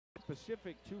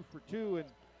Pacific 2 for 2 and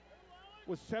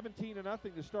was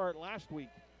 17-0 to start last week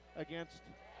against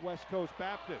West Coast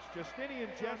Baptist. Justinian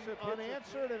Jessup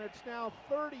unanswered, and it's now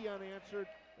 30 unanswered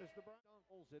as the Browns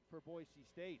holds it for Boise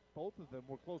State. Both of them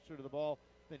were closer to the ball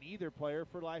than either player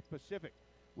for Life Pacific.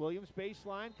 Williams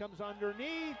baseline, comes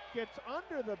underneath, gets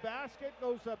under the basket,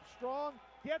 goes up strong,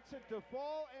 gets it to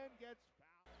fall, and gets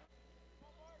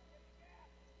fouled.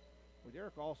 Well,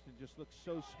 Derek Alston just looks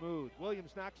so smooth.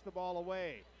 Williams knocks the ball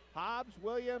away. Hobbs,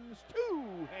 Williams,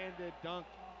 two-handed dunk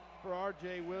for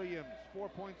R.J. Williams. 4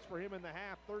 points for him in the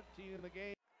half, 13 in the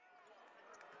game.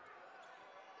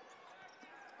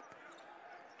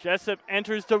 Jessup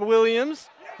enters to Williams.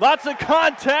 Lots of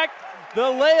contact. The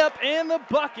layup and the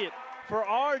bucket for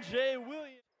R.J.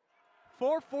 Williams.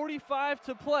 4:45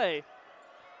 to play.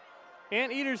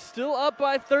 Anteaters still up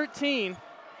by 13.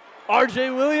 R.J.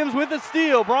 Williams with a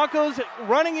steal. Broncos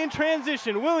running in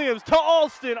transition. Williams to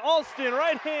Alston. Alston,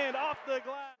 right hand off the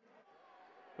glass.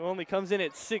 Who only comes in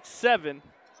at 6'7",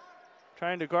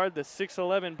 trying to guard the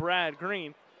 6'11" Brad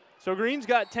Green. So Green's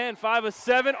got 10, 5 of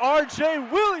 7. R.J.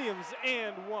 Williams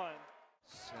and one.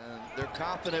 And they're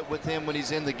confident with him when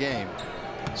he's in the game.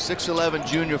 6'11"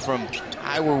 junior from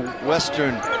Iowa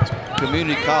Western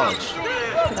Community College.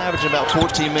 Been averaging about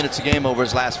 14 minutes a game over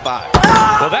his last 5.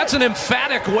 Well, that's an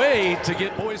emphatic way to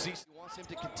get Boise. He wants him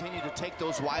to continue to take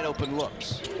those wide open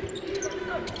looks.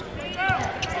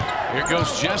 Here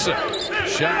goes Jessup.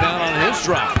 Shut down on his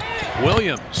drop.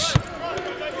 Williams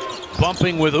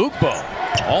bumping with Ugbo.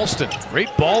 Alston,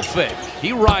 great ball fake.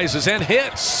 He rises and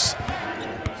hits.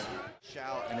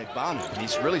 And Igbanu,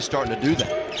 he's really starting to do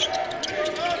that.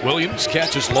 Williams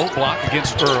catches low block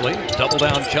against Early. Double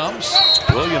down comes.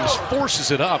 Williams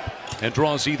forces it up and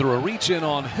draws either a reach in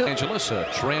on Angeles, a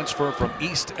transfer from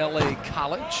East LA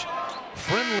College.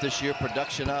 Friendly this year,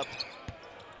 production up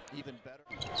even better.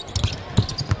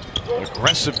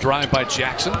 Aggressive drive by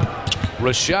Jackson.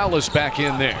 Rochelle is back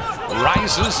in there.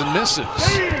 Rises and misses.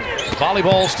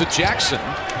 Volleyballs to Jackson.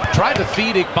 Tried to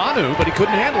feed Igbanu, but he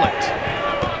couldn't handle it.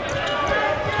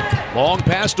 Long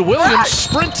pass to Williams,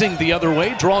 sprinting the other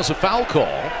way, draws a foul call.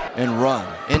 And run.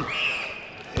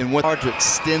 And what's hard to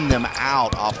extend them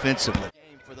out offensively.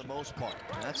 For the most part.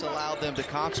 And that's allowed them to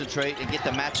concentrate and get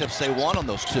the matchups they want on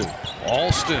those two.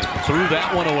 Alston threw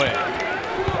that one away.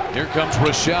 Here comes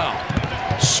Rochelle.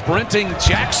 Sprinting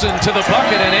Jackson to the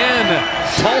bucket and in.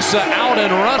 Tulsa out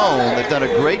and run. They've done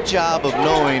a great job of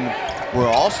knowing where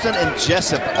Alston and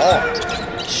Jessup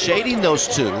are. Shading those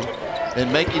two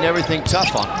and making everything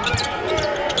tough on them.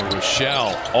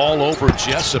 Rochelle all over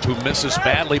Jessup, who misses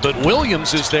badly, but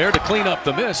Williams is there to clean up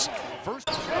the miss. First,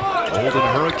 Golden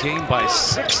Hurricane by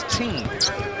 16.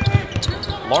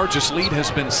 Largest lead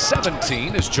has been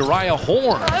 17 as Jariah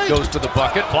Horn goes to the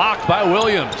bucket, blocked by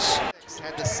Williams.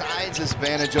 Had the size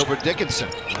advantage over Dickinson,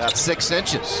 about 6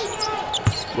 inches.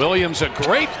 Williams, a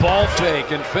great ball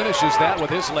fake, and finishes that with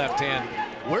his left hand.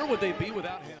 Where would they be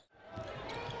without him?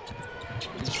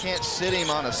 You can't sit him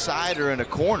on a side or in a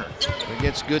corner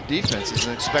against good defenses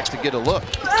and expect to get a look.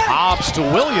 Hobbs to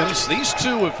Williams. These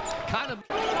two have kind of...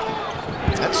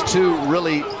 That's two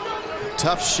really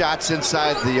tough shots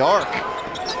inside the arc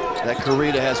that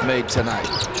Carita has made tonight.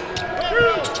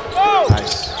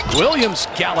 Nice. Williams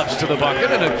gallops to the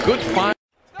bucket and a good find.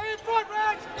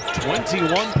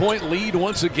 21-point lead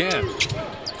once again.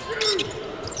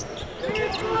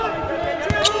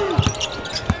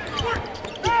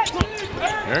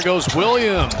 There goes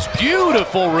Williams.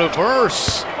 Beautiful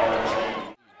reverse.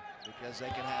 Because they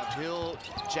can have Hill,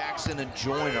 Jackson, and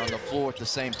Joyner on the floor at the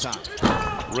same time.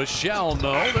 Rochelle,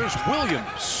 no. There's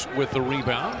Williams with the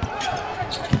rebound.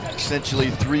 Essentially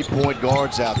 3-point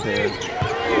guards out there.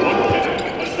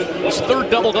 It's third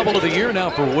double-double of the year now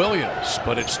for Williams,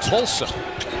 but it's Tulsa.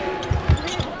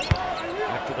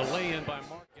 After the lay-in by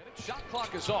Mark, shot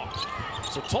clock is off.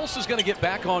 So Tulsa's going to get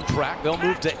back on track. They'll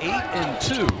move to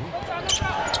 8-2.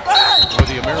 For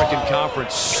the American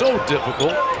Conference, so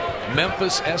difficult.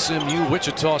 Memphis, SMU,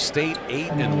 Wichita State,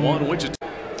 8-1. Wichita.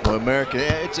 Well, American,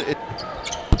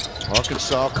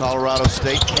 Arkansas, Colorado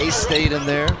State, K-State in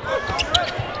there.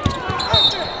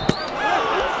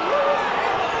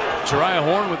 Jariah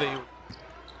Horn with a...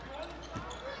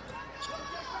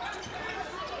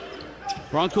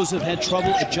 Broncos have had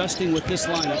trouble adjusting with this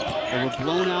lineup. They were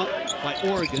blown out by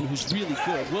Oregon, who's really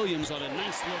good. Williams on a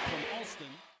nice look from Alston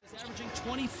is averaging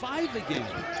 25 a game.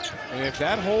 And if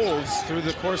that holds through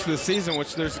the course of the season,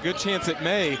 which there's a good chance it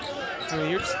may, I mean,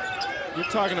 you're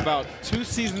talking about 2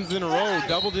 seasons in a row,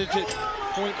 double-digit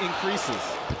point increases.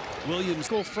 Williams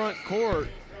go front court,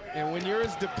 and when you're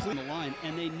as depleted on the line,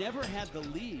 and they never had the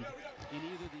lead in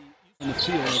either the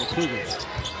field or the Cougars.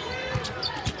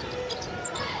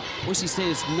 Boise State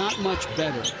is not much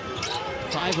better.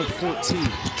 5 of 14.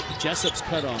 Jessup's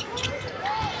cut off.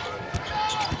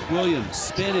 Williams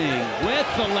spinning with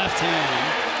the left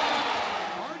hand.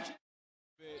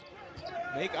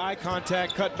 Make eye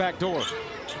contact, cut back door.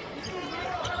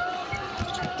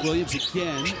 Williams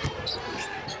again.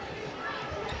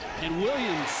 And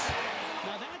Williams.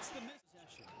 Now that's the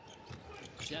possession.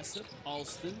 Jessup,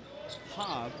 Alston,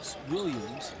 Hobbs,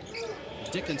 Williams,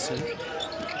 Dickinson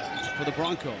for the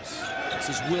Broncos. This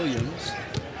is Williams.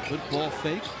 Good ball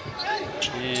fake.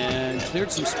 And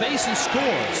cleared some space and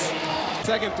scores.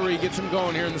 Second three gets him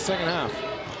going here in the second half.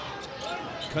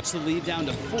 Cuts the lead down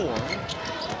to 4.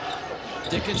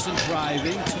 Dickinson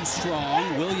driving, too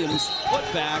strong. Williams put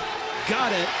back,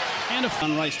 got it. And a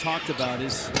Rice talked about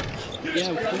is,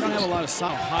 yeah, we don't have a lot of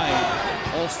solid high.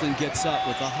 Alston gets up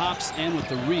with the hops and with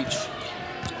the reach.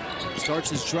 Starts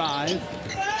his drive,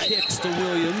 kicks to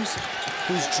Williams,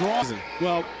 who's drawn.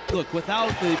 Well, look, without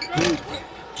the group,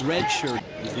 red shirt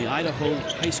is the Idaho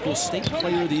High School State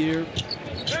Player of the Year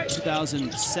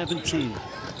 2017,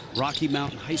 Rocky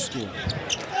Mountain High School.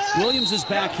 Williams is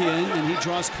back in, and he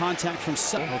draws contact from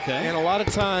 7. Okay. And a lot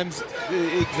of times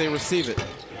they receive it.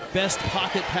 Best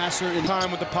pocket passer in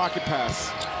time with the pocket pass.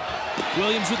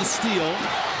 Williams with a steal.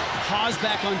 Haws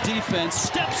back on defense,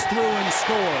 steps through and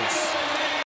scores.